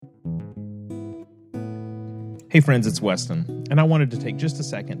Hey friends, it's Weston, and I wanted to take just a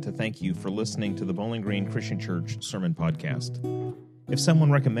second to thank you for listening to the Bowling Green Christian Church Sermon Podcast. If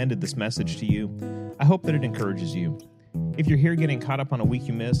someone recommended this message to you, I hope that it encourages you. If you're here getting caught up on a week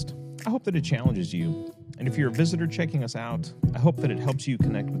you missed, I hope that it challenges you. And if you're a visitor checking us out, I hope that it helps you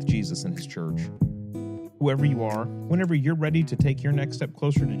connect with Jesus and His church. Whoever you are, whenever you're ready to take your next step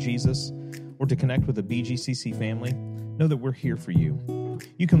closer to Jesus or to connect with the BGCC family, know that we're here for you.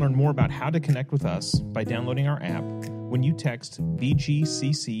 You can learn more about how to connect with us by downloading our app when you text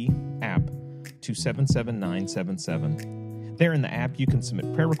BGCC app to 77977. There in the app, you can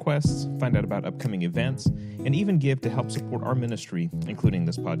submit prayer requests, find out about upcoming events, and even give to help support our ministry, including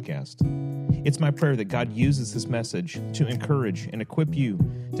this podcast. It's my prayer that God uses this message to encourage and equip you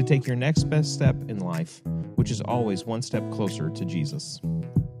to take your next best step in life, which is always one step closer to Jesus.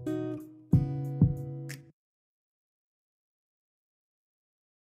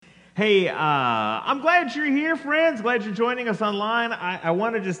 Hey, I'm glad you're here, friends. Glad you're joining us online. I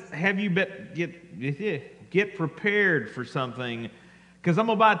want to just have you get prepared for something, because I'm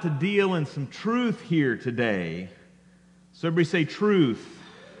about to deal in some truth here today. So everybody say truth.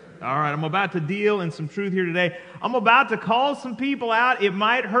 All right, I'm about to deal in some truth here today. I'm about to call some people out. It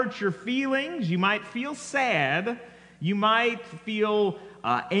might hurt your feelings. You might feel sad. You might feel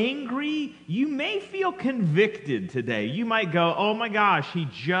angry. You may feel convicted today. You might go, oh my gosh, he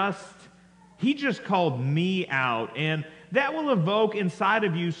just called me out. And that will evoke inside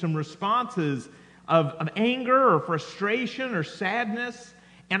of you some responses of anger or frustration or sadness.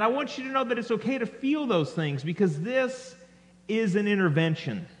 And I want you to know that it's okay to feel those things, because this is an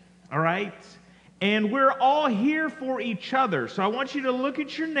intervention, all right? And we're all here for each other. So I want you to look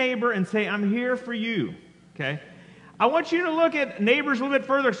at your neighbor and say, I'm here for you, okay? I want you to look at neighbors a little bit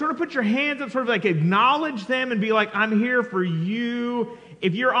further, sort of put your hands up, sort of like acknowledge them and be like, I'm here for you.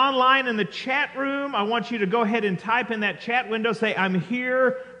 If you're online in the chat room, I want you to go ahead and type in that chat window, say, I'm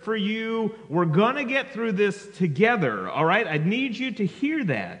here for you. We're going to get through this together, all right? I need you to hear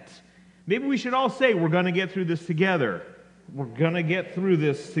that. Maybe we should all say, we're going to get through this together. We're going to get through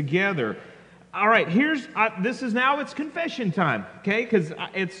this together. All right, it's confession time, okay? Because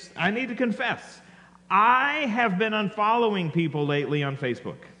I need to confess. I have been unfollowing people lately on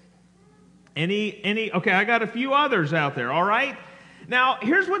Facebook. Okay, I got a few others out there, all right? Now,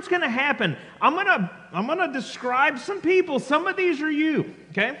 here's what's going to happen. I'm going to describe some people. Some of these are you,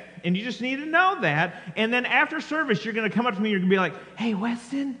 okay? And you just need to know that. And then after service, you're going to come up to me, you're going to be like, hey,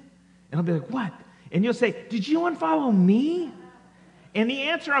 Weston? And I'll be like, what? And you'll say, did you unfollow me? And the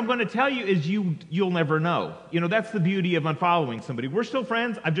answer I'm going to tell you is you'll never know. You know, that's the beauty of unfollowing somebody. We're still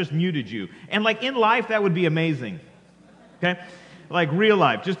friends. I've just muted you. And like in life, that would be amazing. Okay? Like real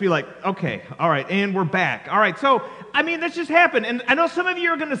life. Just be like, okay, all right, and we're back. All right, so, I mean, this just happened. And I know some of you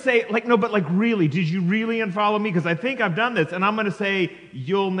are going to say, like, no, but like really, did you really unfollow me? Because I think I've done this. And I'm going to say,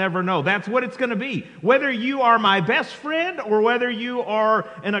 you'll never know. That's what it's going to be. Whether you are my best friend or whether you are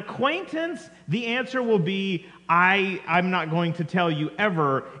an acquaintance, the answer will be, I'm not going to tell you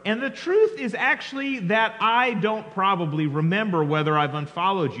ever. And the truth is actually that I don't probably remember whether I've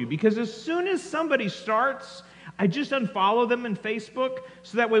unfollowed you, because as soon as somebody starts, I just unfollow them in Facebook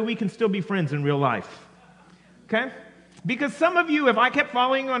so that way we can still be friends in real life. Okay? Because some of you, if I kept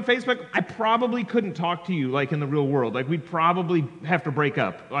following you on Facebook, I probably couldn't talk to you like in the real world. Like we'd probably have to break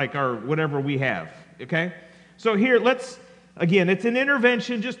up, like our whatever we have. Okay? So here, again, it's an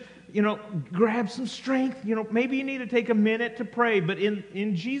intervention. Just grab some strength. Maybe you need to take a minute to pray, but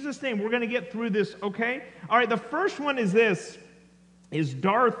in Jesus' name, we're going to get through this, okay? All right, the first one is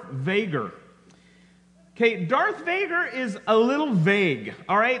Darth Vader. Okay, Darth Vader is a little vague,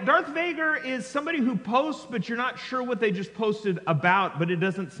 all right? Darth Vader is somebody who posts, but you're not sure what they just posted about, but it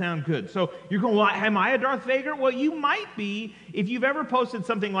doesn't sound good. So you're going, well, am I a Darth Vader? Well, you might be if you've ever posted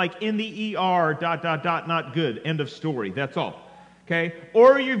something like, in the ER, ... not good, end of story, that's all. Okay?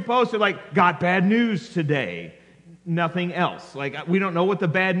 Or you've posted like, got bad news today. Nothing else. Like, we don't know what the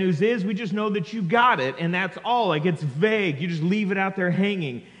bad news is. We just know that you got it, and that's all. Like, it's vague. You just leave it out there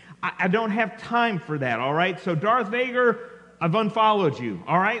hanging. I don't have time for that, all right? So Darth Vader, I've unfollowed you,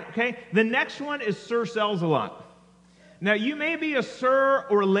 all right? Okay? The next one is Sir Sells a Lot. Now, you may be a sir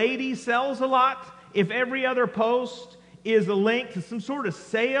or lady sells a lot if every other post is a link to some sort of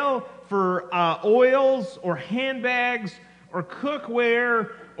sale for oils or handbags or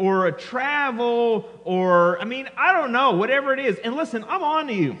cookware, or a travel, or, I don't know, whatever it is. And listen, I'm on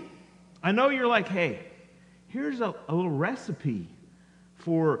to you. I know you're like, hey, here's a little recipe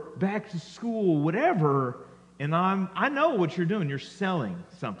for back to school, whatever, and I know what you're doing. You're selling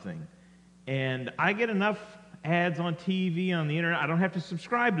something. And I get enough ads on TV, on the internet. I don't have to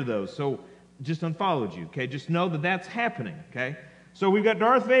subscribe to those. So just unfollowed you, okay? Just know that that's happening, okay? So we've got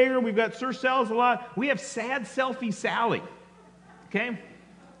Darth Vader, we've got Sir Sal's-a-Lot, we have Sad Selfie Sally, okay?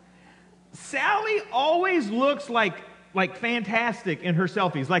 Sally always looks like fantastic in her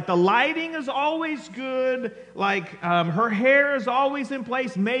selfies. Like the lighting is always good, like her hair is always in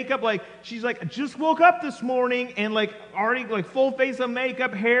place, makeup, like she's like, just woke up this morning and like already like full face of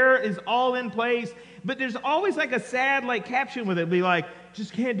makeup, hair is all in place, but there's always like a sad like caption with it, be like,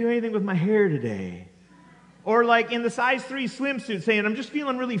 just can't do anything with my hair today. Or like in the size 3 swimsuit saying, I'm just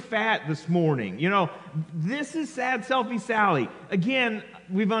feeling really fat this morning. You know, this is Sad Selfie Sally. Again,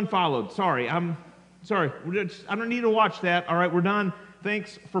 we've unfollowed. Sorry, I don't need to watch that. All right, we're done.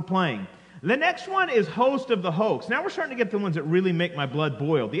 Thanks for playing. The next one is Host of the Hoax. Now we're starting to get the ones that really make my blood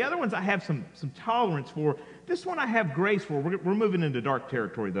boil. The other ones I have some tolerance for. This one I have grace for. We're moving into dark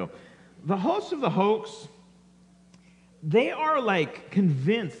territory, though. The Host of the Hoax, they are like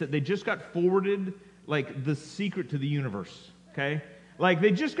convinced that they just got forwarded like the secret to the universe, okay? Like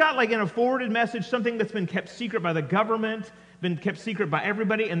they just got like in a forwarded message something that's been kept secret by the government, been kept secret by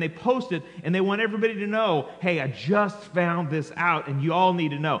everybody, and they post it, and they want everybody to know, hey, I just found this out, and you all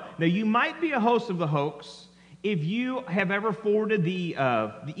need to know. Now, you might be a host of the hoax if you have ever forwarded the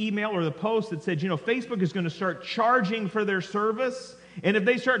email or the post that said, you know, Facebook is going to start charging for their service, and if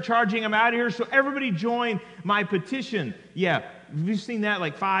they start charging, I'm out of here, so everybody join my petition. Yeah, we've seen that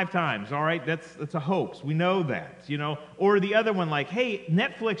like 5 times, all right? That's a hoax. We know that, you know. Or the other one like, hey,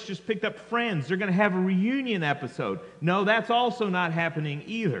 Netflix just picked up Friends. They're going to have a reunion episode. No, that's also not happening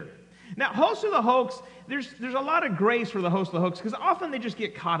either. Now, host of the hoax, there's a lot of grace for the host of the hoax because often they just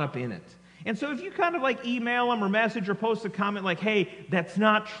get caught up in it. And so if you kind of like email them or message or post a comment like, hey, that's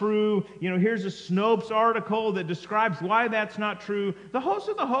not true, you know, here's a Snopes article that describes why that's not true, the host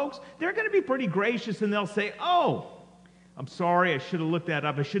of the hoax, they're going to be pretty gracious and they'll say, oh, I'm sorry, I should have looked that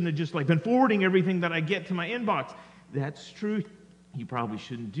up. I shouldn't have just like been forwarding everything that I get to my inbox. That's true. You probably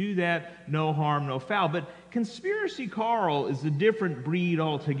shouldn't do that. No harm, no foul. But Conspiracy Carl is a different breed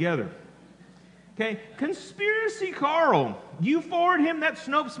altogether. Okay, Conspiracy Carl, you forward him that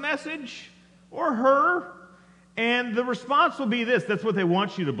Snopes message or her, and the response will be this. That's what they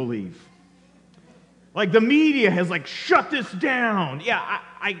want you to believe. Like the media has like shut this down. Yeah,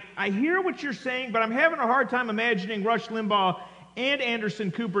 I hear what you're saying, but I'm having a hard time imagining Rush Limbaugh and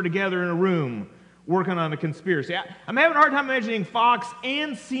Anderson Cooper together in a room working on a conspiracy. I'm having a hard time imagining Fox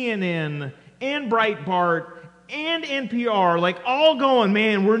and CNN and Breitbart and NPR like all going,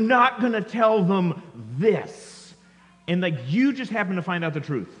 man, we're not going to tell them this. And like you just happen to find out the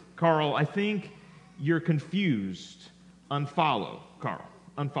truth. Carl, I think you're confused. Unfollow, Carl.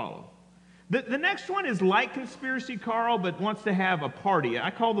 Unfollow. The next one is like Conspiracy Carl, but wants to have a party.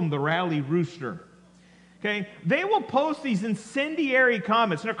 I call them the Rally Rooster. Okay? They will post these incendiary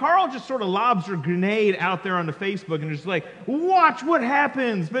comments. Now, Carl just sort of lobs a grenade out there on the Facebook and is like, watch what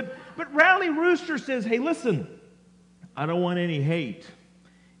happens. But Rally Rooster says, hey, listen, I don't want any hate.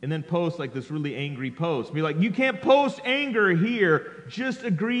 And then post like this really angry post. Be like, you can't post anger here. Just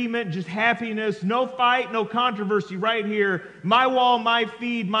agreement, just happiness, no fight, no controversy right here. My wall, my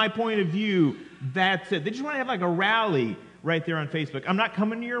feed, my point of view. That's it. They just want to have like a rally right there on Facebook. I'm not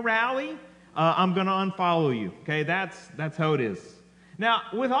coming to your rally. I'm going to unfollow you. Okay, that's how it is. Now,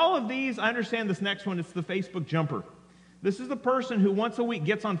 with all of these, I understand this next one. It's the Facebook jumper. This is the person who once a week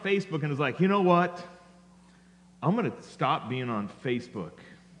gets on Facebook and is like, you know what? I'm going to stop being on Facebook.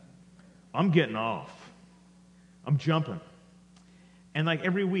 I'm getting off. I'm jumping. And like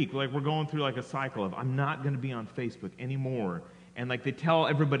every week, like we're going through like a cycle of I'm not going to be on Facebook anymore. And like they tell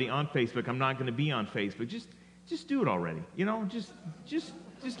everybody on Facebook, I'm not going to be on Facebook. Just do it already. You know, just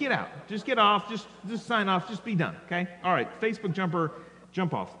get out. Just get off. Just sign off. Just be done. Okay? All right. Facebook jumper,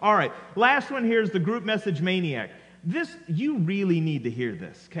 jump off. All right. Last one here is the group message maniac. This, you really need to hear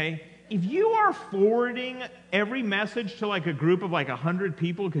this. Okay? If you are forwarding every message to like a group of like 100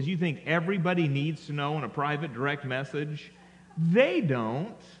 people because you think everybody needs to know in a private direct message, they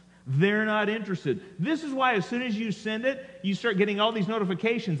don't. They're not interested. This is why as soon as you send it, you start getting all these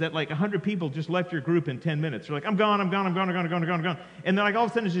notifications that like 100 people just left your group in 10 minutes. They're like, I'm gone. And then like all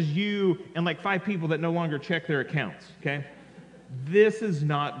of a sudden it's just you and like 5 people that no longer check their accounts, okay? This is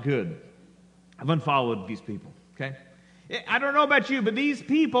not good. I've unfollowed these people, okay? I don't know about you, but these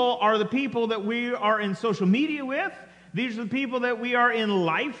people are the people that we are in social media with. These are the people that we are in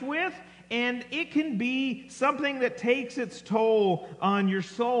life with. And it can be something that takes its toll on your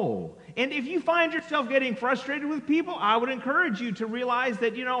soul. And if you find yourself getting frustrated with people, I would encourage you to realize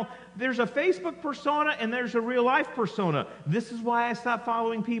that, you know, there's a Facebook persona and there's a real life persona. This is why I stopped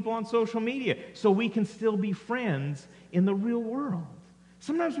following people on social media, so we can still be friends in the real world.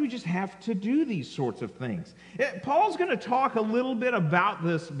 Sometimes we just have to do these sorts of things. Paul's going to talk a little bit about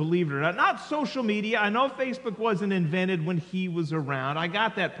this, believe it or not. Not social media. I know Facebook wasn't invented when he was around. I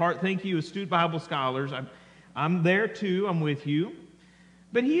got that part. Thank you, astute Bible scholars. I'm there too. I'm with you.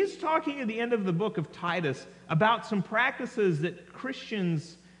 But he is talking at the end of the book of Titus about some practices that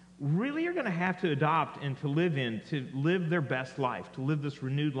Christians really are going to have to adopt and to live their best life, to live this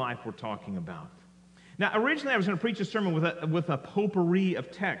renewed life we're talking about. Now, originally I was going to preach a sermon with a potpourri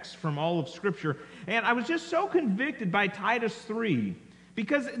of texts from all of Scripture, and I was just so convicted by Titus 3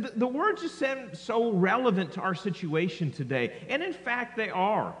 because the words just seem so relevant to our situation today, and in fact they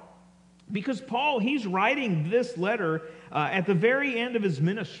are. Because Paul, he's writing this letter at the very end of his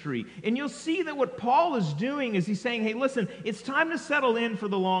ministry, and you'll see that what Paul is doing is he's saying, hey, listen, it's time to settle in for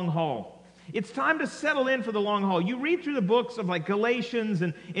the long haul. It's time to settle in for the long haul. You read through the books of like Galatians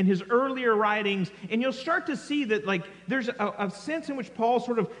and in his earlier writings, and you'll start to see that like there's a sense in which Paul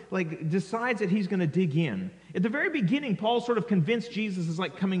sort of like decides that he's going to dig in. At the very beginning, Paul's sort of convinced Jesus is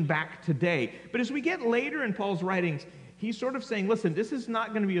like coming back today. But as we get later in Paul's writings, he's sort of saying, listen, this is not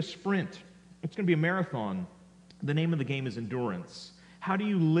going to be a sprint. It's going to be a marathon. The name of the game is endurance. How do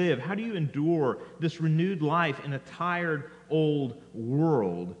you live? How do you endure this renewed life in a tired, old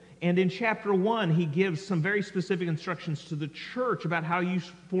world? And in chapter 1, he gives some very specific instructions to the church about how you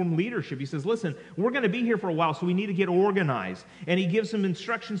form leadership. He says, listen, we're going to be here for a while, so we need to get organized. And he gives some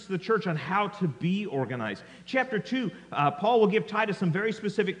instructions to the church on how to be organized. Chapter 2, Paul will give Titus some very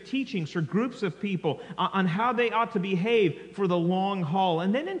specific teachings for groups of people on how they ought to behave for the long haul.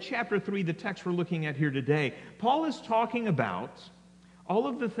 And then in chapter 3, the text we're looking at here today, Paul is talking about all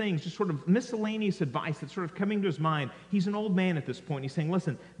of the things, just sort of miscellaneous advice that's sort of coming to his mind. He's an old man at this point. He's saying,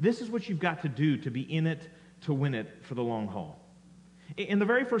 listen, this is what you've got to do to be in it, to win it for the long haul. And the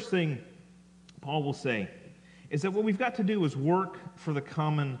very first thing Paul will say is that what we've got to do is work for the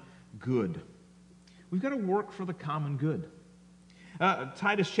common good. We've got to work for the common good.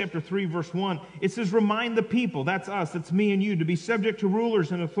 Titus chapter 3, verse 1, it says, remind the people, that's us, that's me and you, to be subject to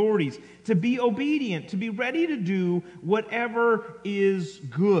rulers and authorities, to be obedient, to be ready to do whatever is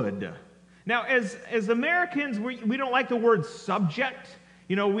good. Now, as Americans, we don't like the word subject.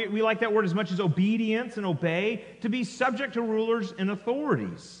 You know, we like that word as much as obedience and obey, to be subject to rulers and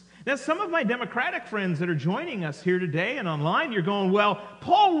authorities. Now, some of my Democratic friends that are joining us here today and online, you're going, well,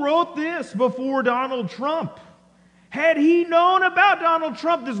 Paul wrote this before Donald Trump. Had he known about Donald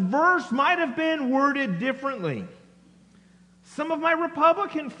Trump, this verse might have been worded differently. Some of my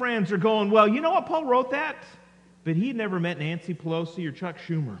Republican friends are going, well, you know what, Paul wrote that, but he'd never met Nancy Pelosi or Chuck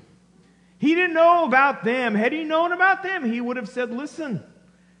Schumer. He didn't know about them. Had he known about them, he would have said, listen,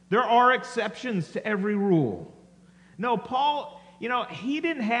 there are exceptions to every rule. No, Paul, you know, he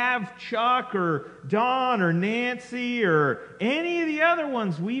didn't have Chuck or Don or Nancy or any of the other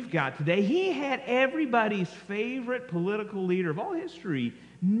ones we've got today. He had everybody's favorite political leader of all history,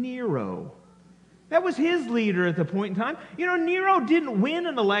 Nero. That was his leader at the point in time. You know, Nero didn't win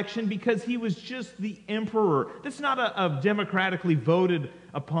an election because he was just the emperor. That's not a democratically voted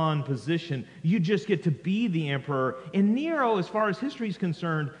upon position. You just get to be the emperor. And Nero, as far as history is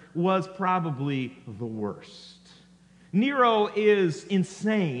concerned, was probably the worst. Nero is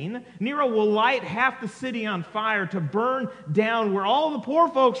insane. Nero will light half the city on fire to burn down where all the poor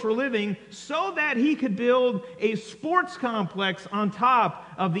folks were living so that he could build a sports complex on top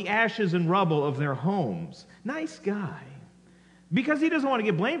of the ashes and rubble of their homes. Nice guy. Because he doesn't want to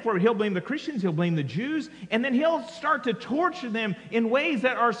get blamed for it, he'll blame the Christians, he'll blame the Jews, and then he'll start to torture them in ways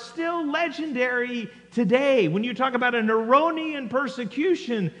that are still legendary today. When you talk about a Neronian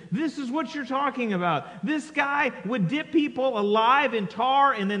persecution, this is what you're talking about. This guy would dip people alive in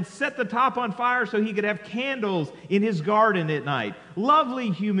tar and then set the top on fire so he could have candles in his garden at night.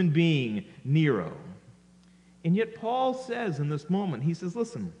 Lovely human being, Nero. And yet Paul says in this moment, he says,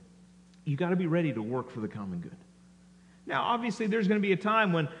 listen, you got to be ready to work for the common good. Now, obviously, there's going to be a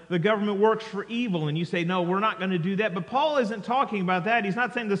time when the government works for evil, and you say, no, we're not going to do that. But Paul isn't talking about that. He's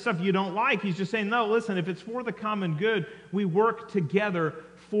not saying the stuff you don't like. He's just saying, no, listen, if it's for the common good, we work together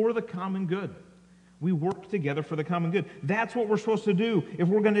for the common good. We work together for the common good. That's what we're supposed to do if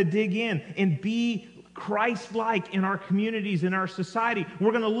we're going to dig in and be Christ-like in our communities, in our society.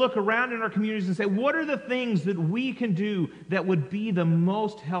 We're going to look around in our communities and say, what are the things that we can do that would be the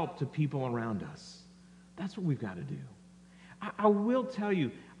most help to people around us? That's what we've got to do. I will tell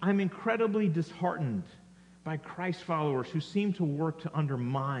you, I'm incredibly disheartened by Christ followers who seem to work to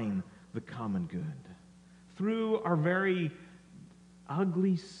undermine the common good through our very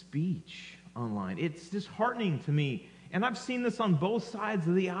ugly speech online. It's disheartening to me, and I've seen this on both sides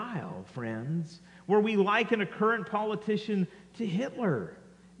of the aisle, friends, where we liken a current politician to Hitler.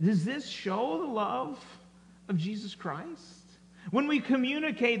 Does this show the love of Jesus Christ? When we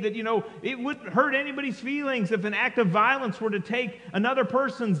communicate that, it wouldn't hurt anybody's feelings if an act of violence were to take another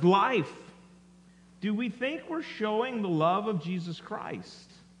person's life, do we think we're showing the love of Jesus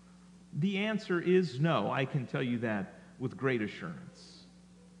Christ? The answer is no. I can tell you that with great assurance.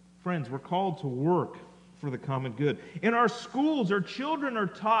 Friends, we're called to work for the common good. In our schools, our children are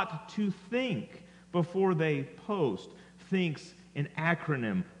taught to think before they post. Think's an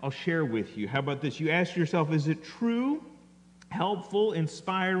acronym I'll share with you. How about this? You ask yourself, is it true, helpful,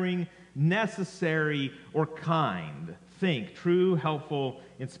 inspiring, necessary, or kind? Think. True, helpful,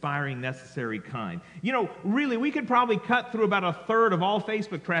 inspiring, necessary, kind. Really, we could probably cut through about a third of all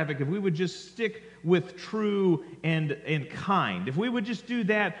Facebook traffic if we would just stick with true and kind. If we would just do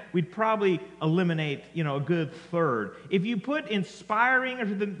that, we'd probably eliminate, a good third. If you put inspiring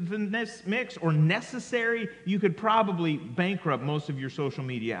into the mix or necessary, you could probably bankrupt most of your social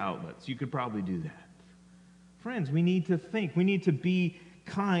media outlets. You could probably do that. Friends, we need to think. We need to be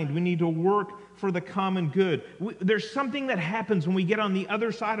kind. We need to work for the common good. There's something that happens when we get on the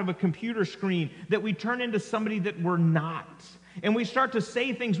other side of a computer screen that we turn into somebody that we're not. And we start to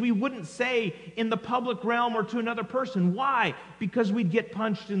say things we wouldn't say in the public realm or to another person. Why? Because we'd get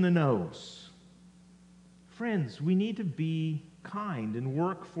punched in the nose. Friends, we need to be kind and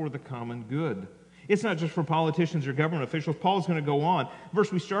work for the common good. It's not just for politicians or government officials. Paul's going to go on.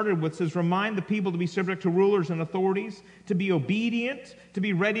 Verse we started with says, remind the people to be subject to rulers and authorities, to be obedient, to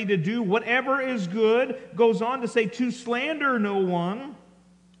be ready to do whatever is good. Goes on to say, to slander no one,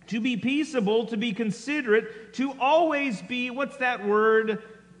 to be peaceable, to be considerate, to always be, what's that word?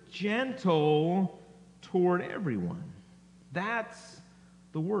 Gentle toward everyone. That's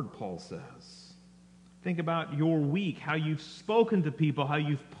the word Paul says. Think about your week, how you've spoken to people, how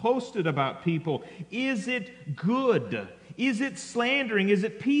you've posted about people. Is it good? Is it slandering? Is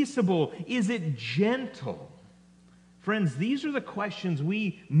it peaceable? Is it gentle? Friends, these are the questions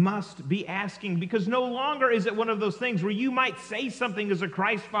we must be asking, because no longer is it one of those things where you might say something as a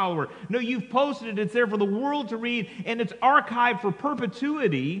Christ follower. No, you've posted it. It's there for the world to read, and it's archived for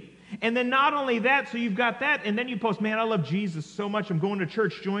perpetuity. And then not only that, so you've got that, and then you post, man, I love Jesus so much. I'm going to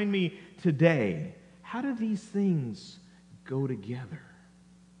church. Join me today. How do these things go together?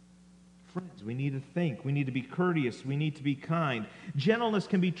 Friends, we need to think. We need to be courteous. We need to be kind. Gentleness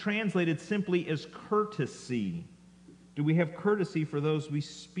can be translated simply as courtesy. Do we have courtesy for those we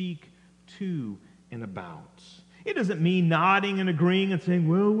speak to and about? It doesn't mean nodding and agreeing and saying,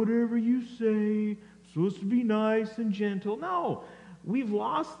 well, whatever you say, I'm supposed to be nice and gentle. No, we've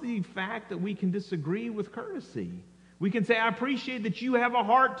lost the fact that we can disagree with courtesy. We can say, I appreciate that you have a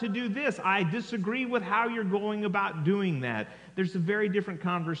heart to do this. I disagree with how you're going about doing that. There's a very different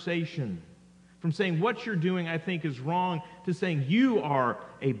conversation from saying what you're doing I think is wrong to saying you are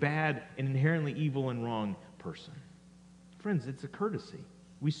a bad and inherently evil and wrong person. Friends, it's a courtesy.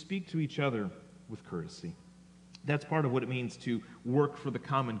 We speak to each other with courtesy. That's part of what it means to work for the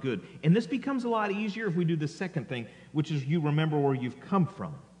common good. And this becomes a lot easier if we do the second thing, which is you remember where you've come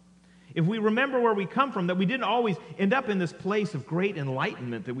from. If we remember where we come from, that we didn't always end up in this place of great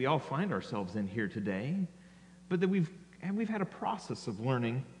enlightenment that we all find ourselves in here today, but that we've had a process of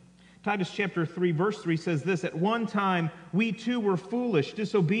learning. Titus chapter 3, verse 3 says this, at one time we too were foolish,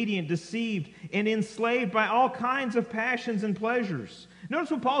 disobedient, deceived, and enslaved by all kinds of passions and pleasures.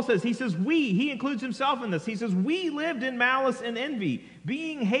 Notice what Paul says. He says he includes himself in this. He says we lived in malice and envy,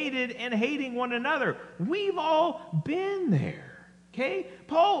 being hated and hating one another. We've all been there. Okay?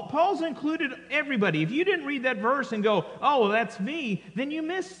 Paul's included everybody. If you didn't read that verse and go, oh, well, that's me, then you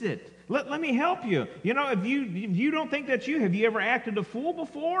missed it. Let me help you. If you don't think that's you, have you ever acted a fool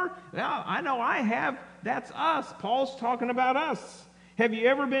before? Well, I know I have. That's us. Paul's talking about us. Have you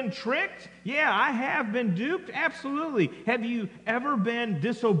ever been tricked? Yeah, I have been duped. Absolutely. Have you ever been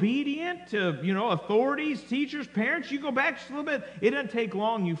disobedient to, authorities, teachers, parents? You go back just a little bit. It doesn't take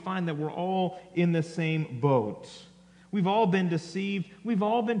long. You find that we're all in the same boat. We've all been deceived. We've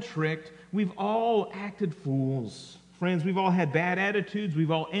all been tricked. We've all acted fools. Friends, we've all had bad attitudes. We've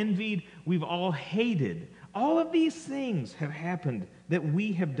all envied. We've all hated. All of these things have happened that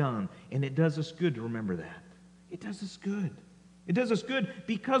we have done, and it does us good to remember that. It does us good. It does us good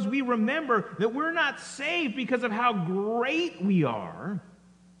because we remember that we're not saved because of how great we are.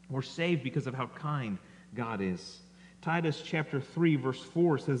 We're saved because of how kind God is. Titus chapter 3, verse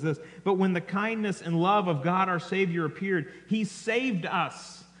 4 says this, but when the kindness and love of God our Savior appeared, He saved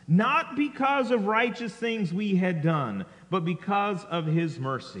us, not because of righteous things we had done, but because of His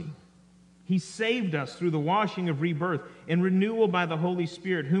mercy. He saved us through the washing of rebirth and renewal by the Holy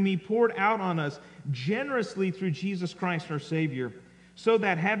Spirit, whom He poured out on us generously through Jesus Christ our Savior, so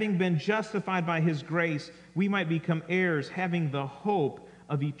that having been justified by His grace, we might become heirs, having the hope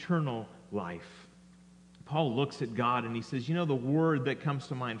of eternal life. Paul looks at God and he says, you know, the word that comes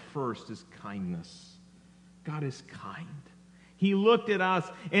to mind first is kindness. God is kind. He looked at us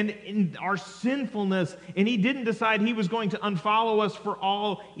and in our sinfulness, and He didn't decide He was going to unfollow us for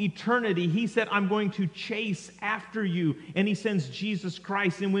all eternity. He said, I'm going to chase after you. And He sends Jesus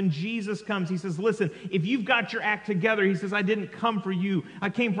Christ. And when Jesus comes, He says, listen, if you've got your act together, He says, I didn't come for you.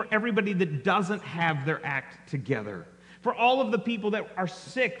 I came for everybody that doesn't have their act together. For all of the people that are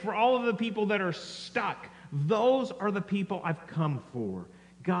sick, for all of the people that are stuck, those are the people I've come for.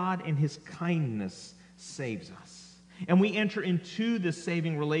 God in His kindness saves us. And we enter into this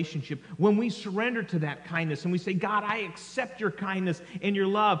saving relationship when we surrender to that kindness and we say, God, I accept your kindness and your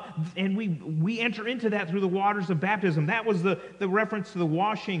love. And we enter into that through the waters of baptism. That was the reference to the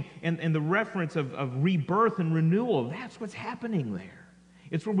washing and the reference of rebirth and renewal. That's what's happening there.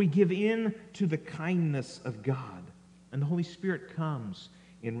 It's where we give in to the kindness of God. And the Holy Spirit comes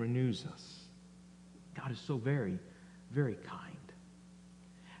and renews us. God is so very, very kind.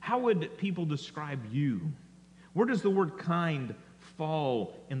 How would people describe you? Where does the word kind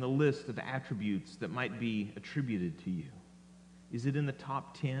fall in the list of attributes that might be attributed to you? Is it in the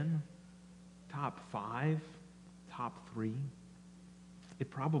top 10, top 5, top 3? It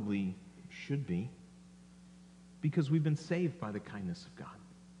probably should be, because we've been saved by the kindness of God.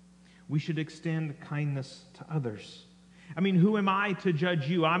 We should extend kindness to others. I mean, who am I to judge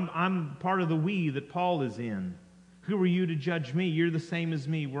you? I'm part of the we that Paul is in. Who are you to judge me? You're the same as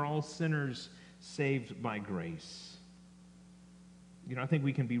me. We're all sinners saved by grace. You know, I think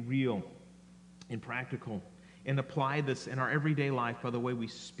we can be real and practical and apply this in our everyday life by the way we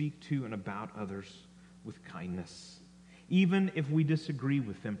speak to and about others with kindness, even if we disagree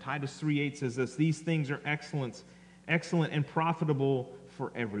with them. Titus 3:8 says this, these things are excellent and profitable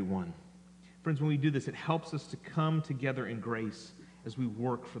for everyone. Friends, when we do this, it helps us to come together in grace as we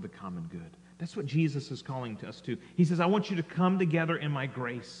work for the common good. That's what Jesus is calling to us to. He says, I want you to come together in my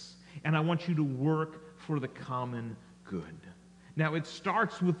grace, and I want you to work for the common good. Now, it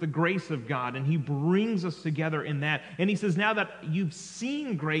starts with the grace of God, and He brings us together in that. And He says, now that you've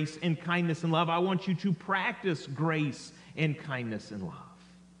seen grace and kindness and love, I want you to practice grace and kindness and love.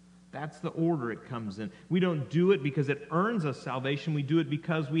 That's the order it comes in. We don't do it because it earns us salvation. We do it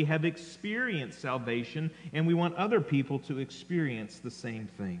because we have experienced salvation, and we want other people to experience the same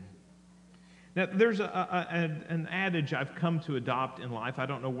thing. Now, there's an adage I've come to adopt in life. I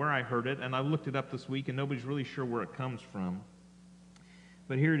don't know where I heard it, and I looked it up this week, and nobody's really sure where it comes from.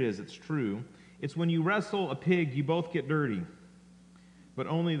 But here it is. It's true. It's when you wrestle a pig, you both get dirty, but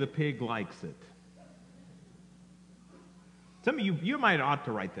only the pig likes it. Some of you might ought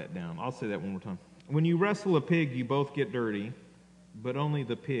to write that down. I'll say that one more time. When you wrestle a pig, you both get dirty, but only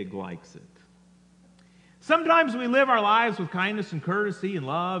the pig likes it. Sometimes we live our lives with kindness and courtesy and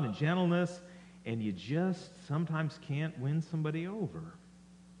love and gentleness, and you just sometimes can't win somebody over.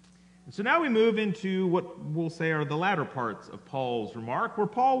 And so now we move into what we'll say are the latter parts of Paul's remark, where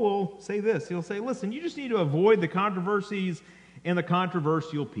Paul will say this. He'll say, listen, you just need to avoid the controversies and the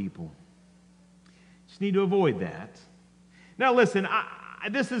controversial people. You just need to avoid that. Now listen,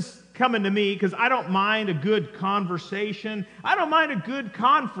 this is coming to me because I don't mind a good conversation. I don't mind a good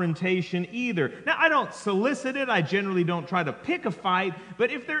confrontation either. Now, I don't solicit it. I generally don't try to pick a fight.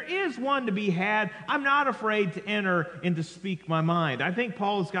 But if there is one to be had, I'm not afraid to enter and to speak my mind. I think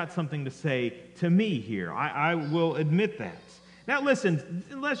Paul's got something to say to me here. I will admit that. Now listen,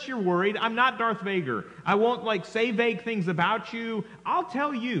 unless you're worried, I'm not Darth Vader. I won't say vague things about you. I'll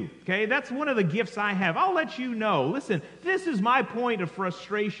tell you, okay? That's one of the gifts I have. I'll let you know. Listen, this is my point of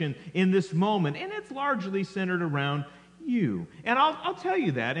frustration in this moment, and it's largely centered around you. And I'll tell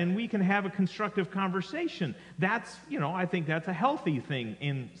you that, and we can have a constructive conversation. That's, I think that's a healthy thing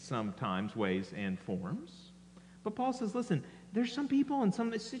in sometimes ways and forms. But Paul says, listen, there's some people in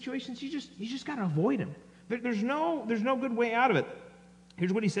some situations you just got to avoid them. There's no good way out of it.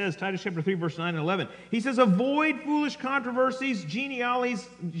 Here's what he says, Titus chapter 3, verse 9 and 11. He says, avoid foolish controversies,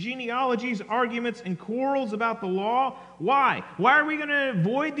 genealogies, arguments, and quarrels about the law. Why? Why are we going to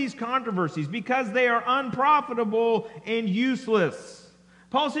avoid these controversies? Because they are unprofitable and useless.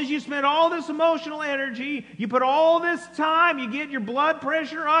 Paul says you spend all this emotional energy, you put all this time, you get your blood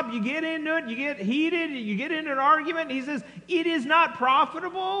pressure up, you get into it, you get heated, you get into an argument. He says it is not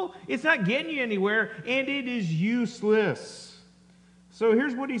profitable, it's not getting you anywhere, and it is useless. So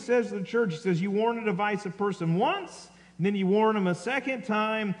here's what he says to the church. He says, you warn a divisive person once, then you warn them a second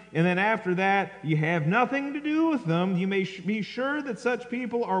time, and then after that, you have nothing to do with them. You may be sure that such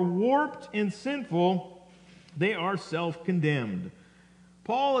people are warped and sinful. They are self-condemned.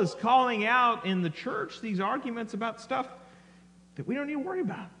 Paul is calling out in the church these arguments about stuff that we don't need to worry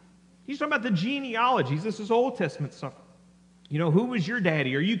about. He's talking about the genealogies. This is Old Testament stuff. You know, who was your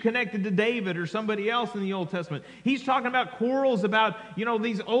daddy? Are you connected to David or somebody else in the Old Testament? He's talking about quarrels about, you know,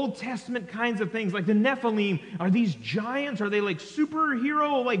 these Old Testament kinds of things, like the Nephilim. Are these giants? Are they like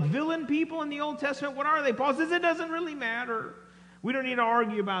superhero, like villain people in the Old Testament? What are they? Paul says it doesn't really matter. We don't need to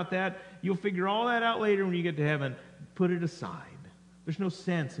argue about that. You'll figure all that out later when you get to heaven. Put it aside. There's no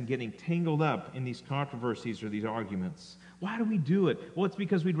sense in getting tangled up in these controversies or these arguments. Why do we do it? Well, it's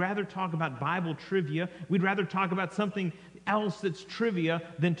because we'd rather talk about Bible trivia. We'd rather talk about something else that's trivia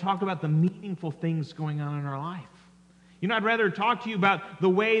than talk about the meaningful things going on in our life. You know, I'd rather talk to you about the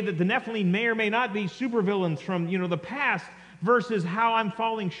way that the Nephilim may or may not be supervillains from, you know, the past versus how I'm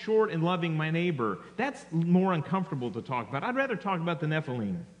falling short in loving my neighbor. That's more uncomfortable to talk about. I'd rather talk about the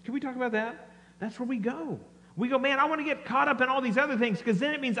Nephilim. Can we talk about that? That's where we go. We go, man, I want to get caught up in all these other things because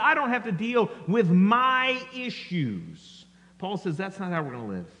then it means I don't have to deal with my issues. Paul says that's not how we're going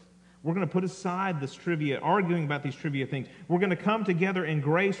to live. We're going to put aside this trivia, arguing about these trivia things. We're going to come together in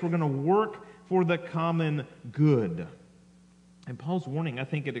grace. We're going to work for the common good. And Paul's warning, I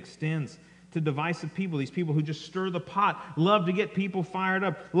think it extends to divisive people, these people who just stir the pot, love to get people fired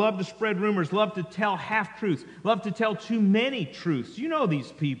up, love to spread rumors, love to tell half-truths, love to tell too many truths. You know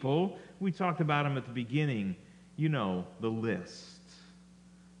these people. We talked about them at the beginning. You know the list.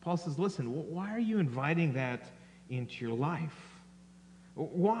 Paul says, listen, why are you inviting that into your life?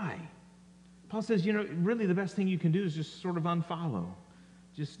 Why? Paul says, you know, really the best thing you can do is just sort of unfollow.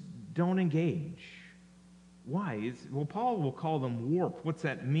 Just don't engage. Why? Well, Paul will call them warped. What's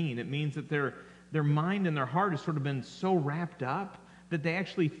that mean? It means that their mind and their heart has sort of been so wrapped up that they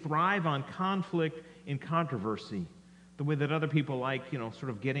actually thrive on conflict and controversy. The way that other people like, you know, sort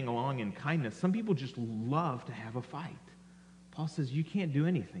of getting along in kindness. Some people just love to have a fight. Paul says you can't do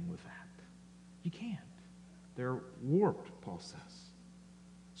anything with that. You can't. They're warped, Paul says.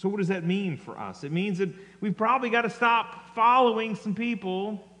 So what does that mean for us? It means that we've probably got to stop following some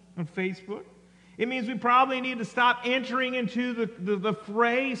people on Facebook. It means we probably need to stop entering into the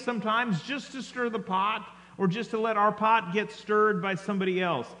fray sometimes just to stir the pot or just to let our pot get stirred by somebody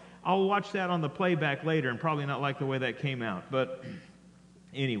else. I'll watch that on the playback later and probably not like the way that came out. But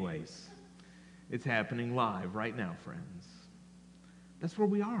anyways, it's happening live right now, friends. That's where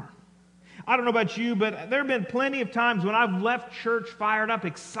we are. I don't know about you, but there have been plenty of times when I've left church fired up,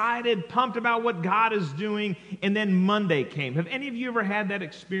 excited, pumped about what God is doing, and then Monday came. Have any of you ever had that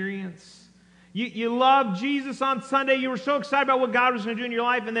experience? You loved Jesus on Sunday. You were so excited about what God was going to do in your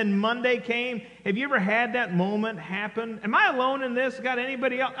life, and then Monday came. Have you ever had that moment happen? Am I alone in this? Got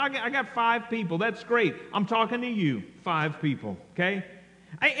anybody else? I got 5 people. That's great. I'm talking to you, 5 people, okay?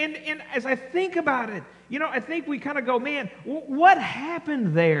 And as I think about it, you know, I think we kind of go, man, what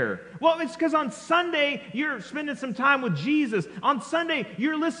happened there? Well, it's because on Sunday, you're spending some time with Jesus. On Sunday,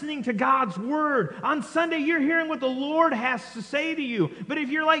 you're listening to God's Word. On Sunday, you're hearing what the Lord has to say to you. But if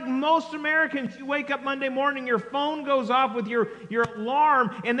you're like most Americans, you wake up Monday morning, your phone goes off with your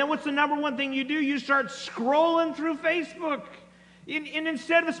alarm, and then what's the number one thing you do? You start scrolling through Facebook. And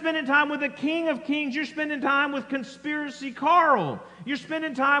instead of spending time with the King of Kings, you're spending time with Conspiracy Carl. You're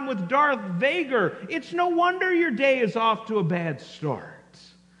spending time with Darth Vader. It's no wonder your day is off to a bad start.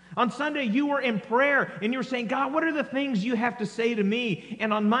 On Sunday, you were in prayer, and you were saying, God, what are the things you have to say to me?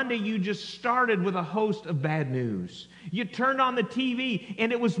 And on Monday, you just started with a host of bad news. You turned on the TV,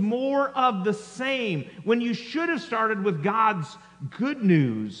 and it was more of the same when you should have started with God's good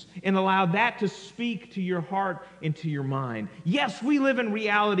news and allowed that to speak to your heart and to your mind. Yes, we live in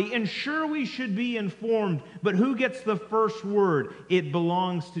reality, and sure, we should be informed, but who gets the first word? It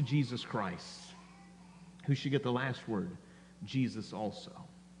belongs to Jesus Christ. Who should get the last word? Jesus also.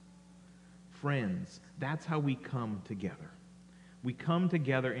 Friends, that's how we come together. We come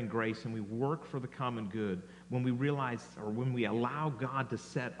together in grace and we work for the common good when we realize or when we allow God to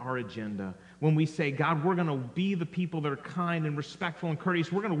set our agenda. When we say, God, we're going to be the people that are kind and respectful and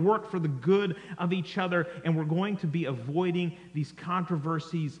courteous. We're going to work for the good of each other, and we're going to be avoiding these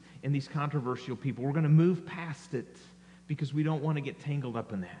controversies and these controversial people. We're going to move past it because we don't want to get tangled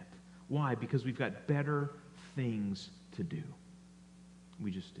up in that. Why? Because we've got better things to do.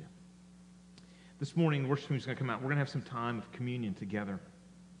 We just do. This morning, the worship team is going to come out. We're going to have some time of communion together.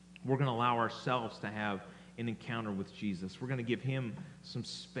 We're going to allow ourselves to have an encounter with Jesus. We're going to give him some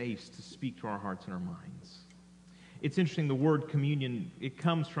space to speak to our hearts and our minds. It's interesting, the word communion, it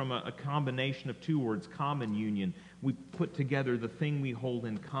comes from a combination of two words, common union. We put together the thing we hold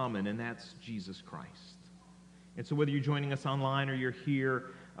in common, and that's Jesus Christ. And so whether you're joining us online or you're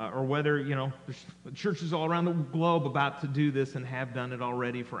here, or whether, there's churches all around the globe about to do this and have done it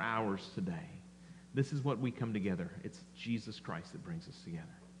already for hours today, this is what we come together. It's Jesus Christ that brings us together.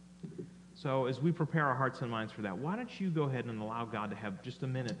 So as we prepare our hearts and minds for that, why don't you go ahead and allow God to have just a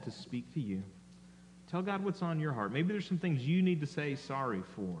minute to speak to you. Tell God what's on your heart. Maybe there's some things you need to say sorry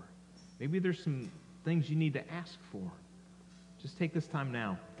for. Maybe there's some things you need to ask for. Just take this time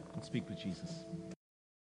now and speak with Jesus.